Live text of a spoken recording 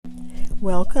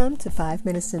Welcome to 5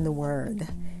 Minutes in the Word.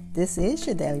 This is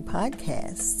your daily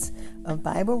podcast of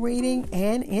Bible reading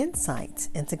and insight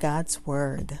into God's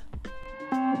Word.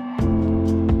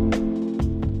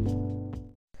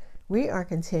 We are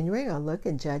continuing our look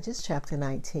in Judges chapter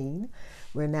 19.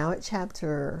 We're now at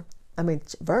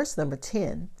verse number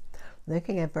 10,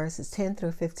 looking at verses 10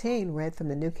 through 15, read from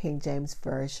the New King James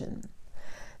Version.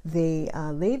 The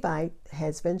Levite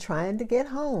has been trying to get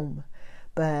home,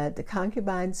 but the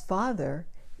concubine's father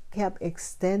kept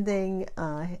extending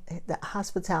the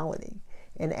hospitality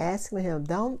and asking him,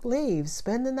 don't leave,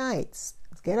 spend the night,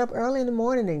 get up early in the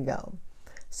morning and go.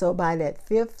 So by that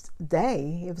fifth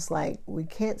day, it was like, we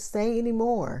can't stay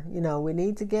anymore. We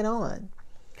need to get on.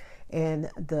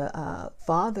 And the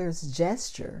father's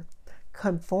gesture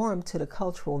conformed to the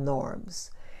cultural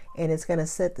norms. And it's going to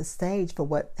set the stage for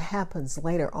what happens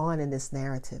later on in this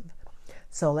narrative.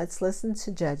 So let's listen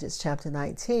to Judges chapter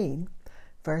 19,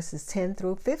 verses 10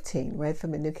 through 15, read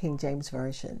from the New King James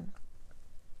Version.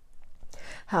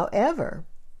 However,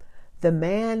 the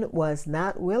man was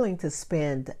not willing to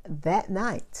spend that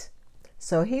night.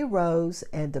 So he rose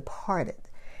and departed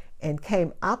and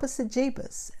came opposite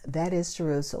Jebus, that is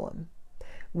Jerusalem.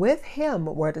 With him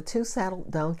were the 2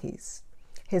 saddled donkeys.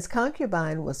 His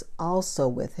concubine was also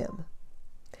with him.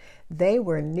 They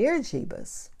were near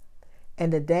Jebus,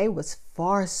 and the day was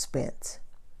far spent.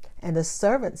 And the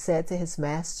servant said to his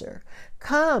master,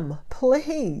 come,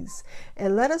 please,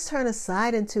 and let us turn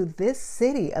aside into this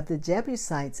city of the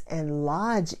Jebusites and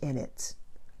lodge in it.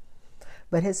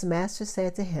 But his master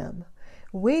said to him,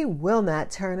 we will not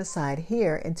turn aside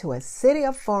here into a city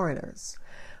of foreigners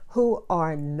who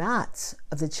are not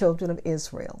of the children of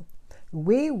Israel.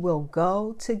 We will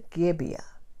go to Gibeah.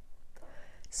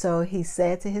 So he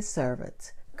said to his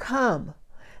servant, come,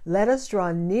 let us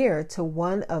draw near to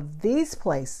one of these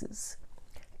places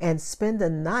and spend the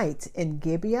night in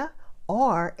Gibeah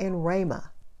or in Ramah.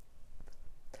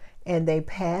 And they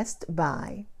passed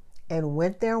by and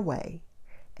went their way,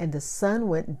 and the sun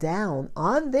went down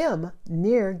on them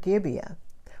near Gibeah,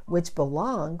 which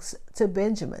belongs to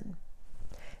Benjamin.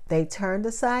 They turned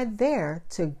aside there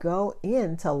to go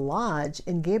in to lodge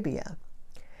in Gibeah.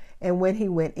 And when he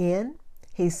went in,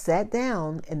 he sat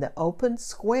down in the open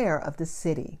square of the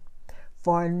city,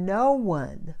 for no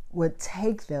one would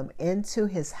take them into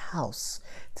his house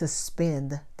to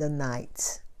spend the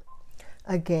night.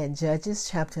 Again, Judges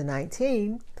chapter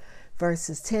 19,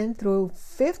 verses 10 through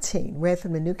 15, read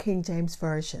from the New King James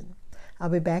Version. I'll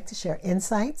be back to share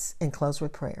insights and close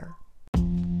with prayer.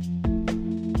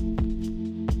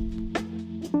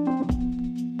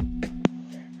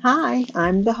 Hi,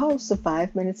 I'm the host of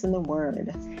 5 Minutes in the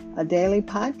Word, a daily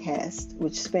podcast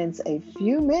which spends a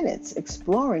few minutes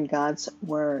exploring God's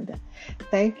Word.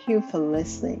 Thank you for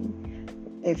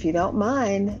listening. If you don't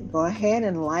mind, go ahead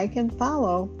and like and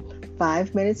follow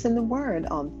 5 Minutes in the Word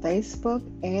on Facebook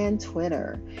and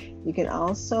Twitter. You can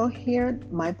also hear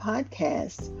my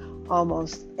podcast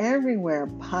almost everywhere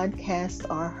podcasts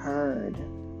are heard.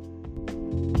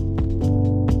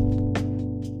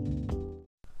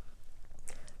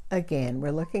 Again,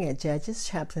 we're looking at Judges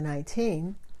chapter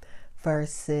 19,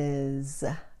 verses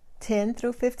 10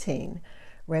 through 15,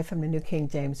 read from the New King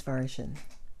James Version.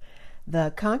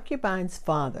 The concubine's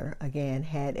father, again,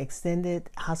 had extended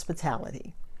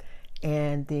hospitality,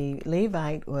 and the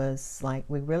Levite was like,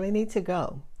 we really need to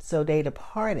go. So they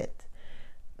departed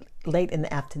late in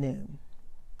the afternoon,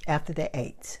 after they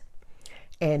ate.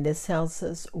 And this tells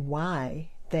us why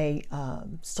they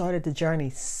started the journey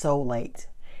so late.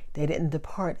 They didn't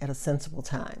depart at a sensible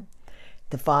time.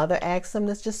 The father asked them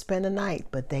to just spend the night,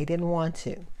 but they didn't want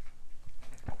to.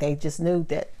 They just knew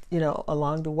that,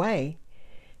 along the way,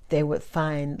 they would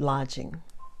find lodging.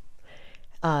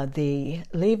 The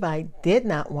Levite did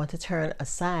not want to turn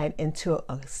aside into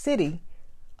a city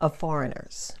of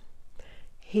foreigners.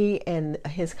 He and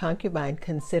his concubine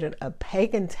considered a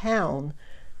pagan town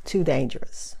too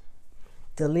dangerous.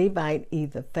 The Levite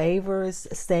either favors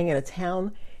staying in a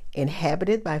town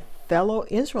inhabited by fellow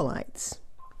Israelites,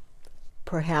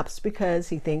 perhaps because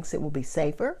he thinks it will be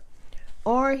safer,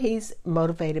 or he's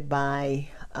motivated by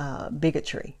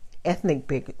bigotry, ethnic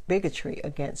bigotry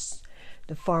against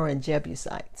the foreign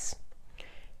Jebusites.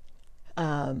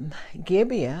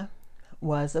 Gibeah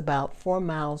was about 4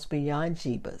 miles beyond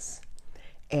Jebus,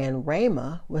 and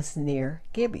Ramah was near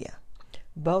Gibeah.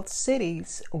 Both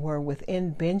cities were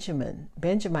within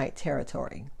Benjamite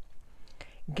territory.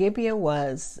 Gibeah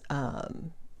was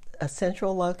a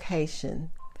central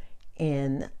location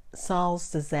in Saul's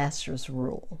disastrous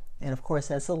rule. And of course,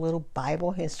 that's a little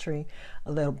Bible history,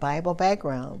 a little Bible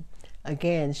background,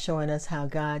 again, showing us how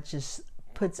God just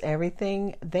puts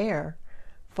everything there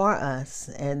for us.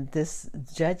 And this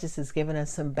Judges has given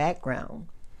us some background.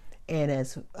 And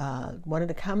as one of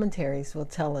the commentaries will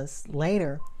tell us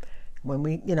later, when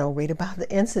we, read about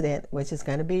the incident, which is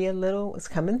going to be it's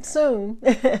coming soon,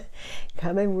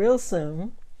 coming real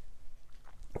soon,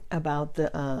 about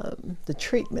the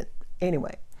treatment.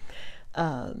 Anyway,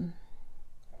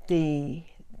 they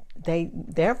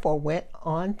therefore went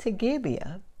on to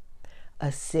Gibeah,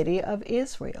 a city of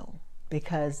Israel,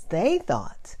 because they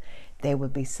thought they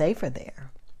would be safer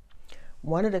there.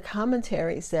 One of the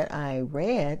commentaries that I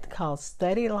read called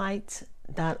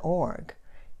studylight.org,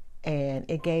 and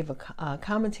it gave a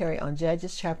commentary on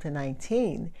Judges chapter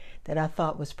 19 that I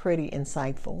thought was pretty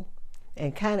insightful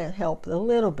and kind of helped a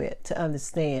little bit to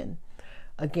understand,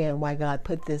 again, why God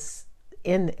put this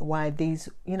in, why these,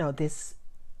 this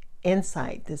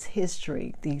insight, this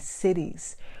history, these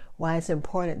cities, why it's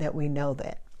important that we know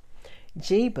that.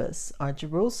 Jebus, or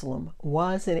Jerusalem,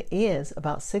 was and is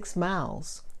about 6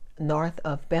 miles north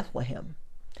of Bethlehem.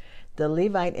 The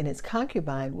Levite and his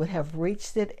concubine would have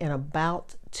reached it in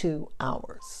about 2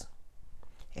 hours.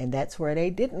 And that's where they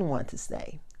didn't want to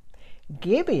stay.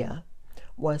 Gibeah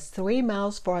was 3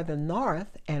 miles farther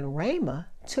north, and Ramah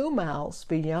 2 miles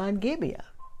beyond Gibeah.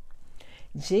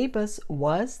 Jebus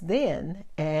was then,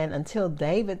 and until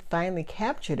David finally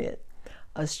captured it,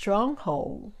 a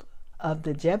stronghold of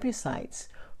the Jebusites,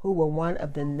 who were one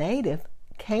of the native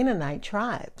Canaanite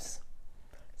tribes.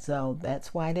 So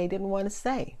that's why they didn't want to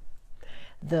stay.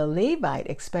 The Levite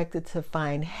expected to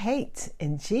find hate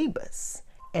in Jebus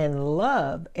and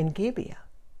love in Gibeah.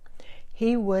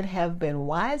 He would have been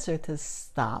wiser to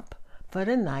stop for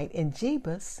the night in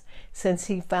Jebus, since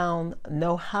he found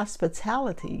no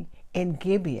hospitality in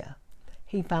Gibeah.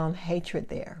 He found hatred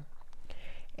there.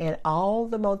 And all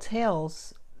the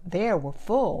motels there were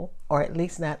full, or at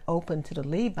least not open to the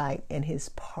Levite and his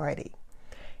party.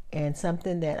 And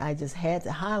something that I just had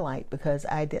to highlight, because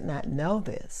I did not know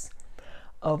this.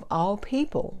 Of all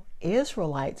people,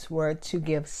 Israelites were to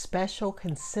give special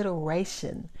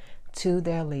consideration to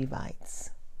their Levites.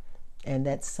 And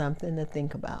that's something to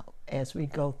think about as we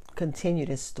continue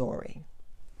this story.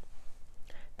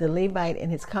 The Levite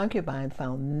and his concubine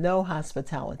found no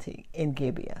hospitality in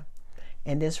Gibeah.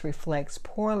 And this reflects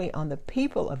poorly on the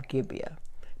people of Gibeah,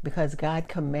 because God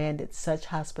commanded such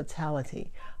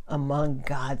hospitality among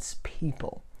God's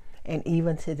people. And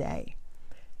even today,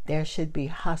 there should be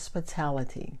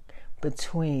hospitality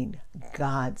between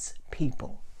God's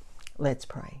people. Let's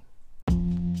pray.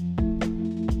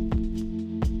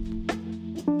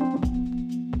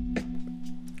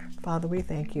 Father, we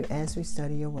thank you as we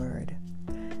study your word.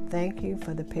 Thank you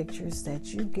for the pictures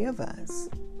that you give us,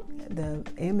 the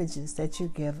images that you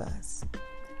give us,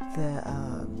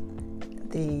 the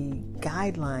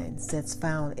guidelines that's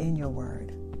found in your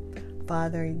word.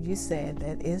 Father, you said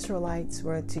that Israelites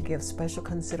were to give special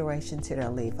consideration to their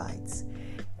Levites.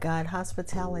 God,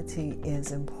 hospitality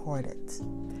is important.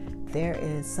 There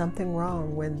is something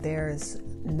wrong when there's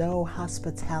no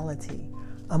hospitality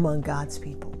among God's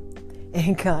people.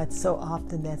 And God, so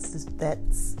often that's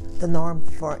the norm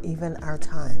for even our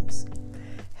times.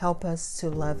 Help us to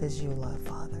love as you love,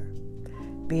 Father.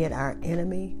 Be it our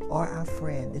enemy or our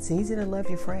friend. It's easy to love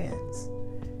your friends,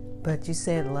 but you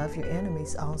said love your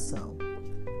enemies also.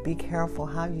 Be careful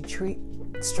how you treat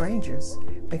strangers,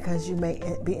 because you may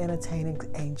be entertaining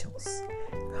angels.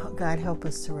 God, help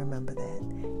us to remember that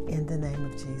in the name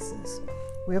of Jesus.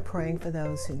 We're praying for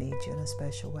those who need you in a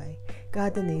special way.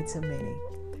 God, the needs of many.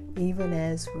 Even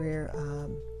as we're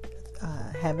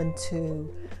having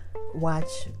to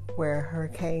watch where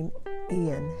Hurricane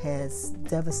Ian has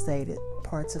devastated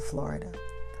parts of Florida.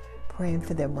 Praying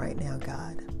for them right now,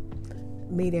 God.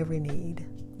 Meet every need.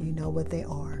 You know what they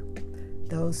are.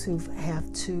 Those who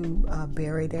have to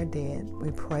bury their dead,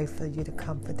 we pray for you to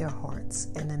comfort their hearts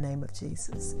in the name of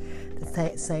Jesus.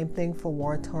 The same thing for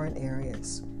war-torn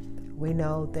areas. We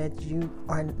know that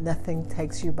nothing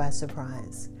takes you by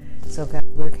surprise. So God,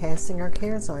 we're casting our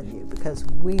cares on you, because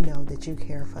we know that you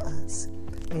care for us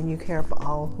and you care for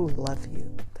all who love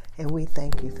you. And we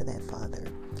thank you for that, Father.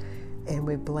 And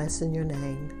we bless in your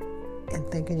name and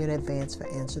thanking you in advance for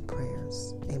answered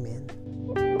prayers. Amen.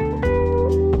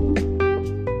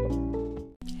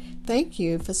 Thank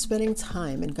you for spending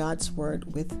time in God's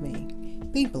Word with me.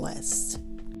 Be blessed.